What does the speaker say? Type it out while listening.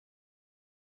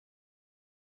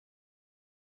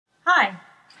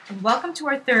and welcome to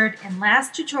our third and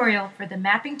last tutorial for the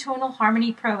Mapping Tonal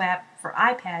Harmony Pro app for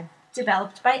iPad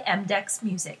developed by mDecks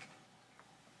Music.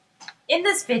 In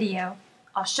this video,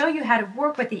 I'll show you how to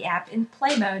work with the app in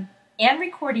play mode and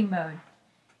recording mode,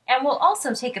 and we'll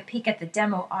also take a peek at the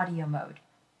demo audio mode.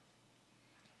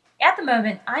 At the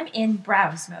moment, I'm in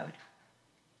browse mode.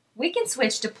 We can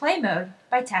switch to play mode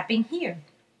by tapping here.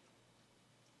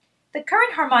 The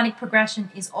current harmonic progression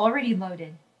is already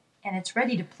loaded, and it's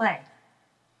ready to play.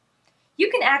 You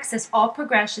can access all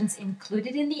progressions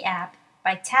included in the app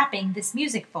by tapping this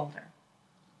music folder.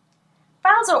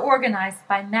 Files are organized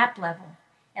by map level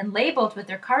and labeled with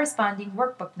their corresponding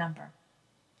workbook number.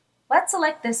 Let's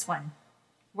select this one,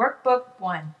 Workbook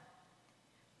 1.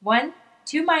 1,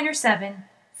 2 minor 7,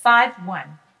 5,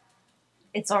 1.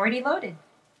 It's already loaded.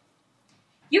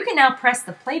 You can now press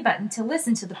the play button to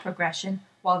listen to the progression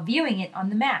while viewing it on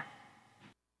the map.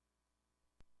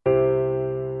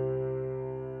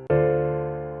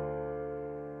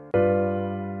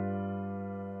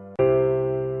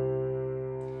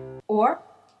 Or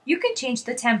you can change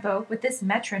the tempo with this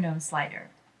metronome slider.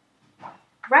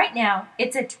 Right now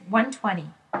it's at 120,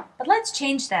 but let's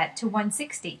change that to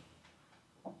 160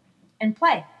 and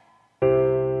play.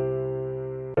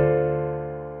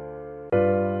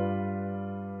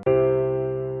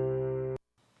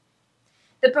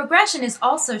 The progression is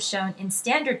also shown in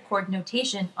standard chord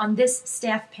notation on this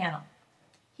staff panel,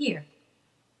 here.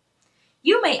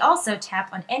 You may also tap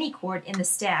on any chord in the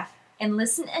staff and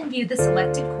listen and view the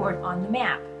selected chord on the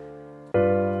map.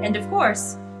 And of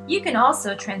course, you can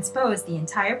also transpose the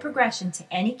entire progression to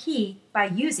any key by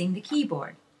using the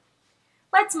keyboard.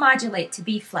 Let's modulate to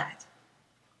B flat.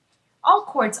 All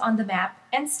chords on the map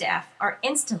and staff are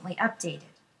instantly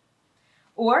updated.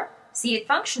 Or see it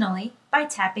functionally by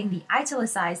tapping the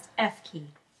italicized F key.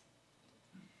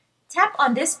 Tap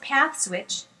on this path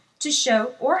switch to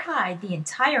show or hide the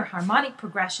entire harmonic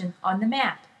progression on the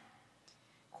map.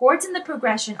 Chords in the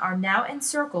progression are now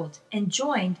encircled and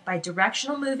joined by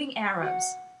directional moving arrows.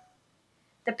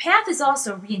 The path is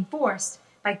also reinforced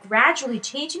by gradually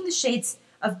changing the shades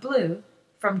of blue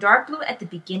from dark blue at the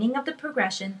beginning of the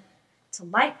progression to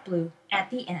light blue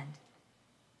at the end.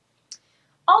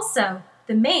 Also,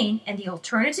 the main and the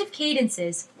alternative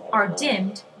cadences are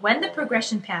dimmed when the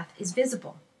progression path is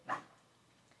visible.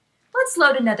 Let's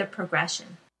load another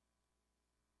progression.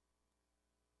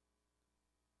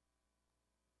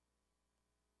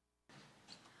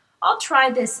 I'll try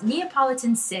this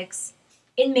Neapolitan 6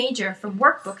 in major from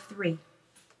Workbook 3.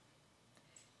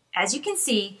 As you can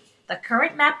see, the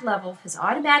current map level has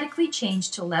automatically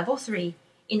changed to level 3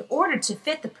 in order to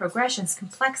fit the progression's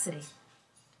complexity.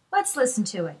 Let's listen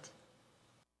to it.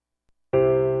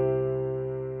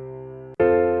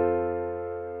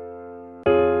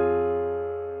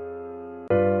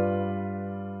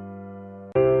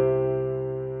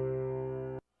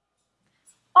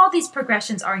 All these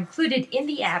progressions are included in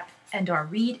the app and are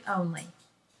read-only.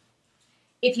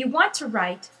 If you want to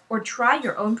write or try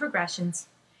your own progressions,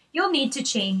 you'll need to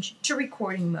change to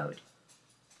recording mode.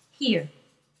 Here.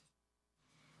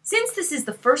 Since this is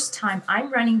the first time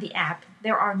I'm running the app,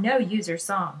 there are no user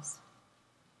songs.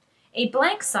 A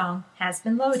blank song has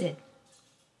been loaded.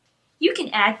 You can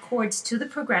add chords to the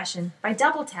progression by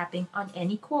double-tapping on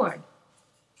any chord.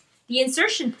 The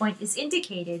insertion point is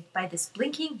indicated by this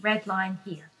blinking red line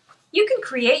here. You can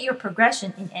create your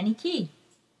progression in any key.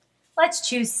 Let's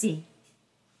choose C.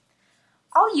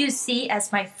 I'll use C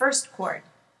as my first chord,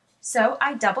 so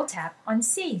I double tap on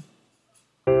C.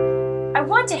 I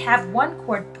want to have one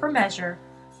chord per measure,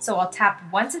 so I'll tap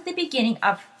once at the beginning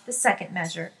of the second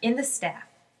measure in the staff,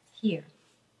 here.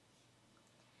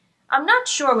 I'm not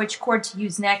sure which chord to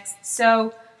use next,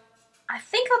 so I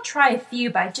think I'll try a few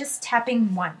by just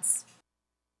tapping once.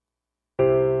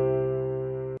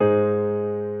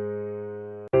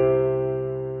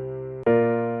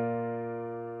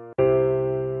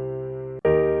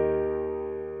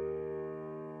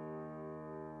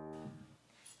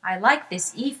 I like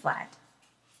this E flat.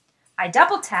 I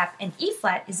double tap and E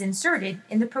flat is inserted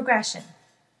in the progression.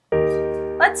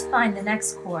 Let's find the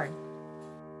next chord.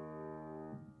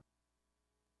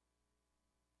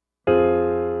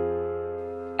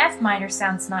 F minor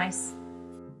sounds nice.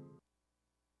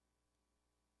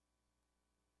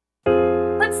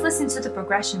 Let's listen to the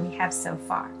progression we have so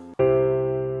far.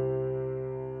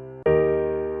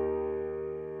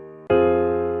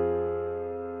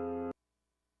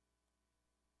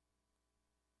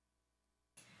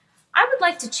 I would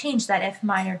like to change that F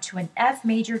minor to an F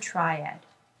major triad.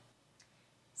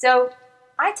 So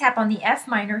I tap on the F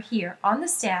minor here on the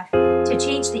staff to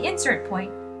change the insert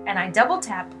point, and I double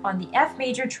tap on the F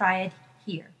major triad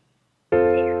here.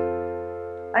 There.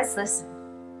 Let's listen.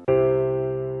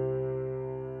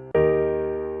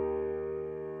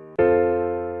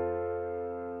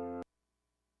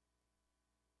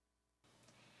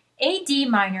 A D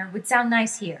minor would sound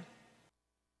nice here.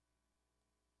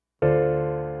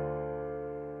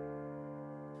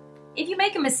 If you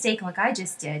make a mistake like I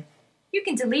just did, you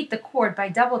can delete the chord by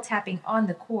double tapping on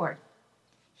the chord,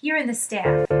 here in the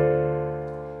staff.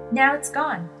 Now it's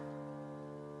gone.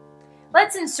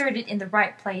 Let's insert it in the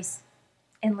right place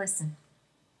and listen.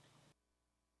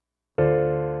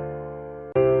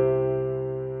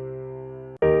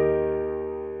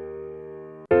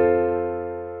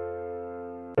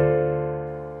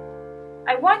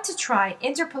 I want to try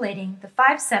interpolating the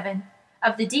 5/7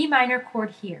 of the D minor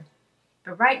chord here,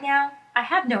 but right now I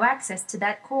have no access to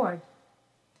that chord.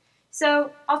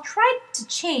 So I'll try to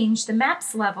change the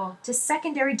map's level to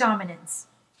secondary dominance.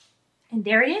 And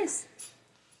there it is.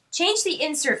 Change the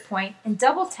insert point and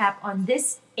double tap on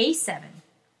this A7.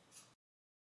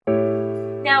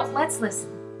 Now let's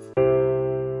listen.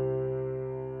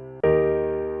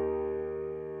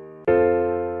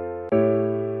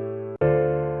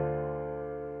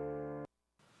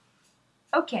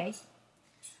 Okay,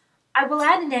 I will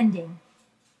add an ending.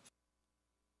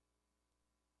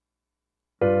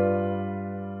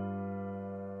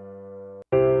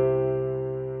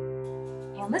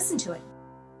 And listen to it.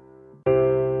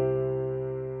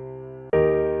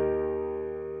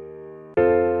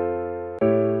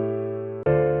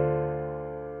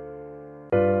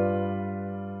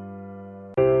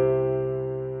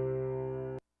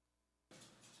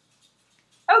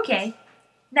 Okay,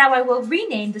 now I will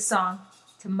rename the song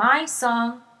to My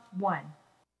Song 1.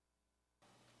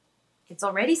 It's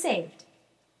already saved.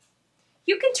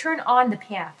 You can turn on the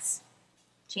paths,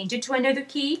 change it to another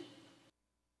key,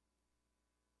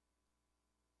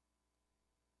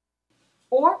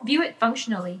 or view it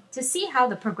functionally to see how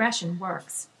the progression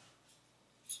works.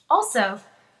 Also,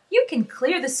 you can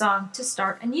clear the song to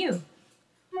start anew,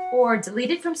 or delete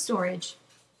it from storage,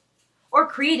 or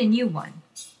create a new one.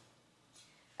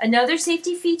 Another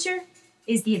safety feature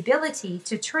is the ability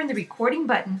to turn the recording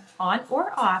button on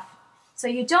or off so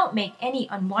you don't make any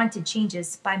unwanted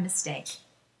changes by mistake.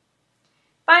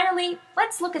 Finally,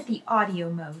 let's look at the audio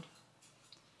mode.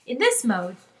 In this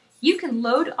mode, you can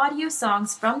load audio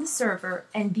songs from the server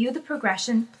and view the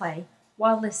progression play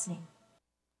while listening.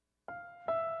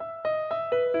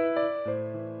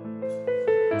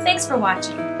 Thanks for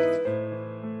watching.